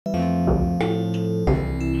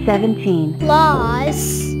17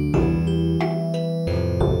 plus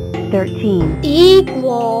 13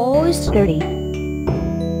 equals 30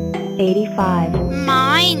 85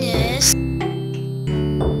 minus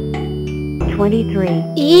 23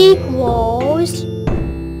 equals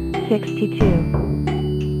 62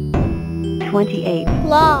 28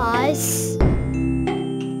 plus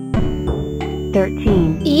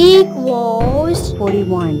 13 equals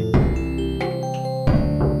 41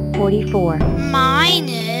 44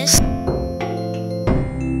 minus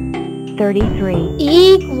 33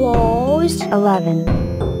 equals 11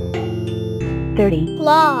 30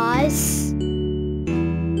 plus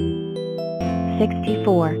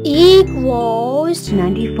 64 equals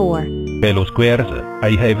 94 Hello squares,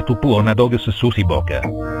 I have to put on a dog's sushi boca.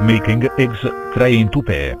 Making eggs, trying to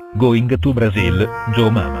pay, going to Brazil,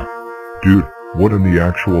 Joe mama. Dude, what in the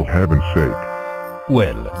actual heaven's sake?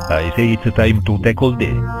 Well, I say it's time to tackle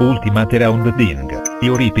the ultimate round thing,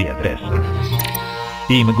 your IP address.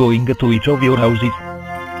 I'm going to each of your houses.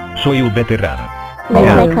 So you better run.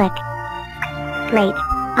 Click. Great.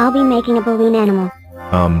 I'll be making a balloon animal.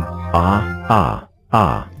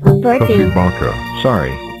 Sushi baka.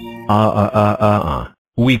 Sorry.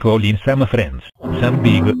 We call in some friends, some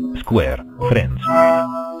big, square, friends.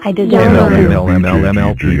 I deserve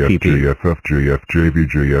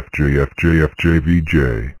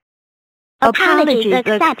JVJ. Apologies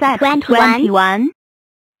accept 21.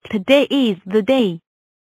 Today is the day.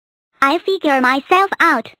 I figure myself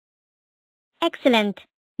out. Excellent.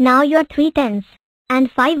 Now your 3 tens and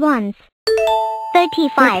 5 ones.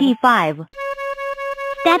 35.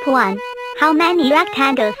 Step 1. How many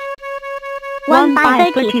rectangles? 1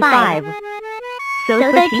 by 35. So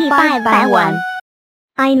 35 by 1.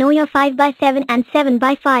 I know your 5 by 7 and 7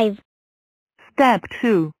 by 5. Step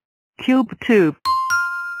 2. Cube 2.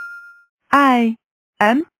 I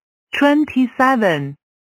am 27.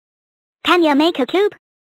 Can you make a cube?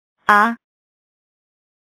 Hop.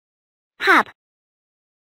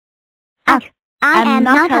 I am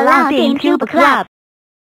not allowed in Cube Club.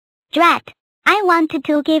 Drat. I wanted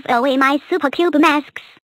to give away my Super Cube masks.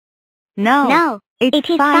 No. It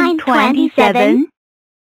is fine 27.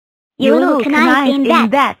 You look nice in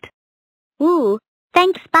that. Ooh,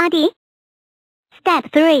 thanks buddy.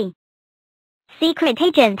 Step 3. Secret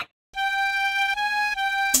Agent.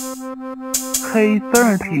 Hey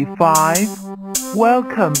 35,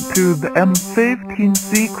 welcome to the M15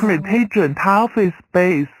 Secret Agent office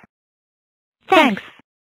base. Thanks.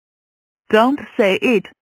 Don't say it.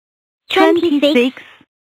 26.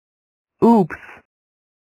 Oops.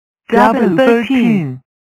 Double 13.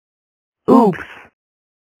 Oops.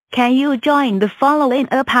 Can you join the following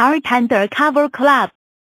apart undercover club?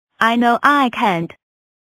 I know I can't.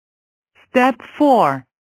 Step 4.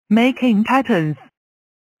 Making patterns.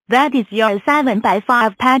 That is your 7 by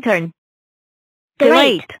 5 pattern.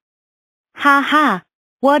 Great. Haha.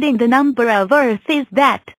 What in the number of Earth is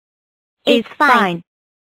that? It's fine.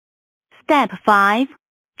 Step 5.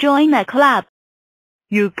 Join a club.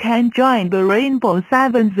 You can join the Rainbow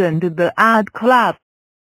Sevens and the Art Club.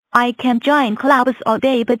 I can join clubs all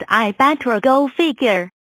day, but I better go figure.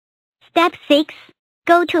 Step 6.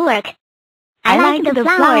 Go to work. I like the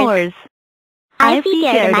flowers. I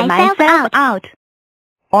figured myself out.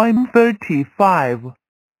 I'm 35,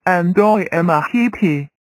 and I am a hippie.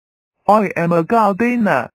 I am a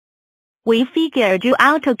gardener. We figured you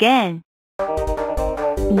out again.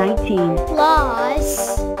 19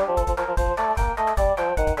 plus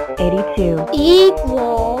 82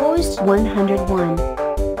 equals 101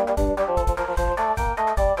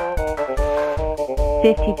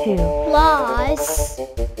 52 plus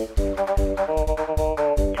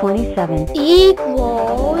 27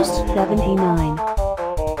 equals 79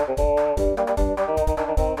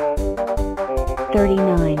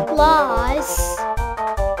 39 plus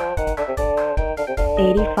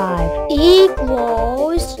 85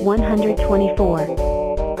 equals 124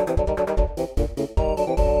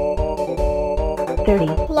 30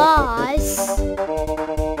 plus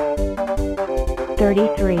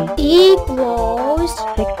 33 equals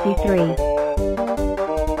 63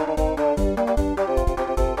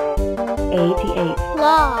 88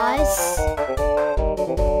 plus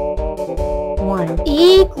 1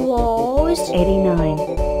 equals 89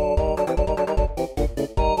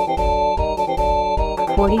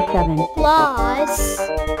 47 plus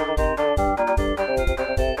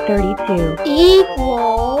 32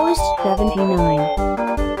 equals 79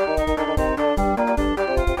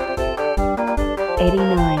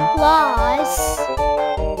 89 plus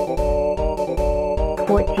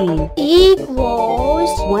 14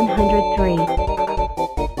 equals 103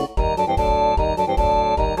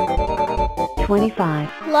 25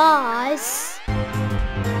 plus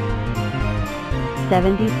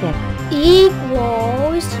 76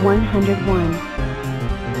 equals 101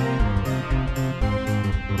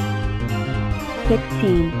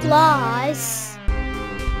 16 plus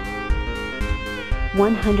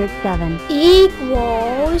 107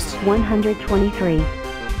 equals 123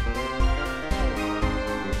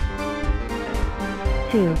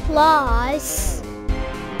 2 plus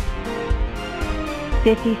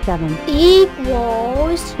 57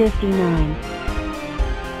 equals 59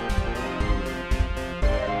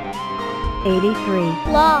 83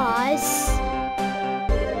 plus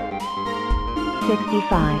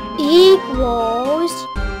 65 equals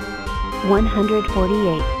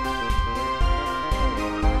 148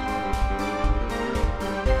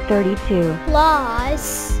 32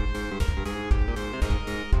 plus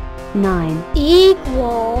 9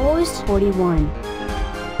 equals 41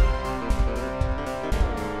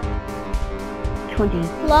 20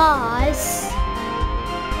 plus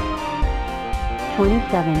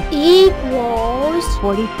 27 equals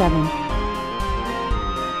 47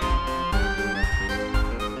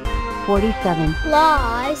 47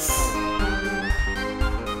 plus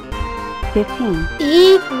 15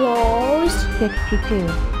 equals 62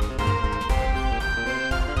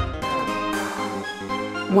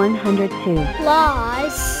 102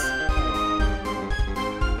 plus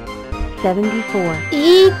 74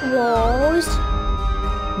 equals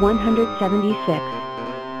 176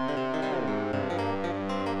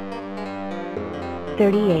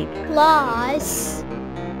 38 plus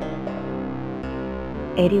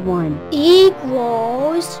 81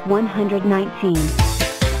 equals 119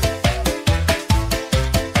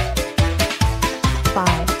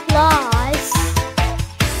 5 plus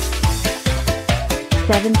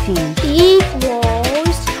 17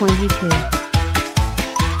 equals 22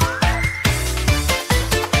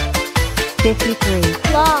 53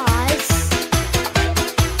 plus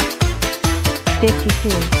 52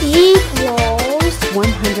 equals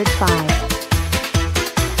 105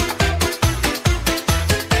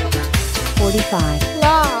 45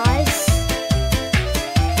 plus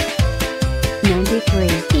 93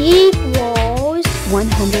 equals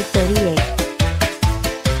 138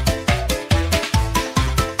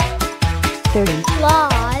 30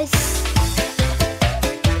 plus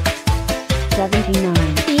 79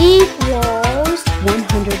 equals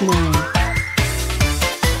 109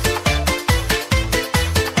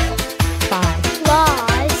 5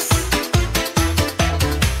 plus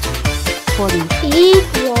 40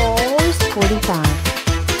 equals 45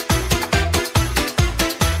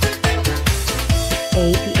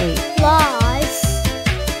 88 plus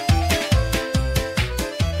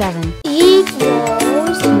 7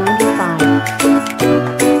 equals 95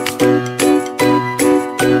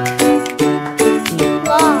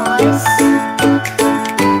 plus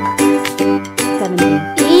 70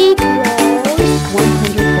 equals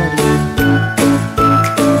 130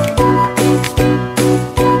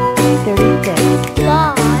 36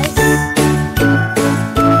 plus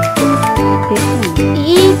 15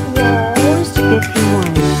 equals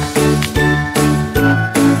 51 5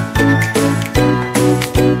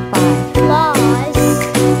 plus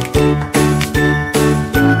 2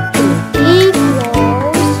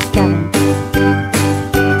 equals 7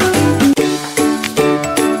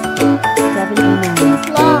 79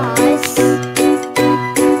 plus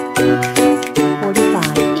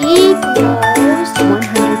 45 equals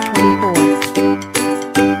 124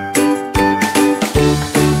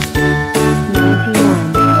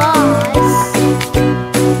 91 plus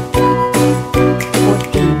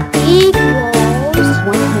 14 equals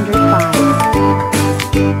 105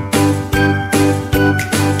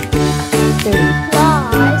 30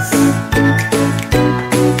 plus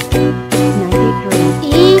 93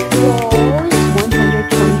 equals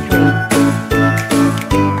 123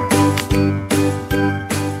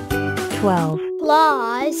 12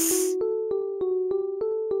 plus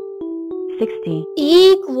 60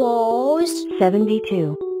 equals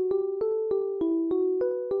 72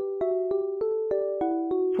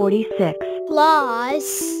 46 plus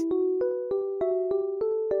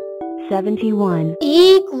 71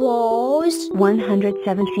 equals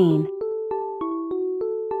 117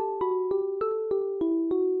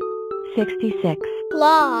 66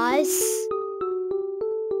 plus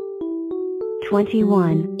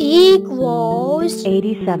 21 equals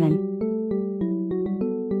 87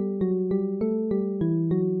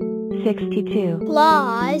 62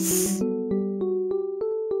 plus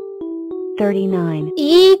 39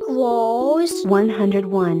 equals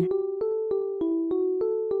 101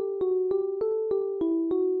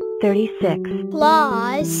 36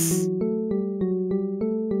 plus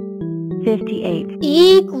 58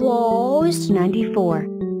 equals 94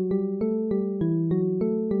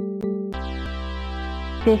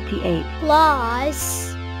 58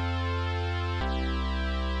 plus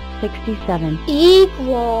 67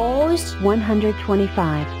 equals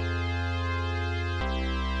 125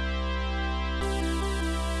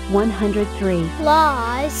 103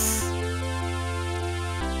 plus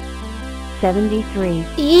 73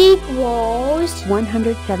 equals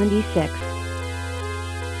 176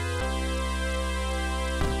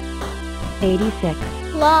 86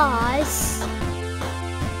 plus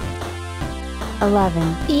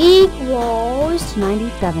 11 equals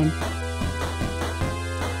 97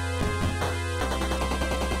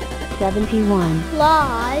 71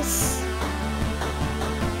 plus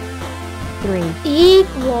 3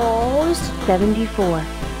 equals 74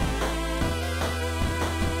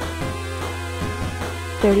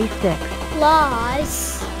 36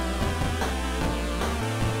 plus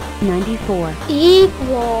 94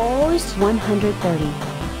 equals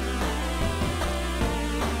 130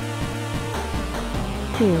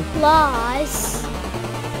 2 plus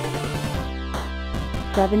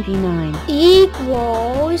 79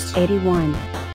 equals 81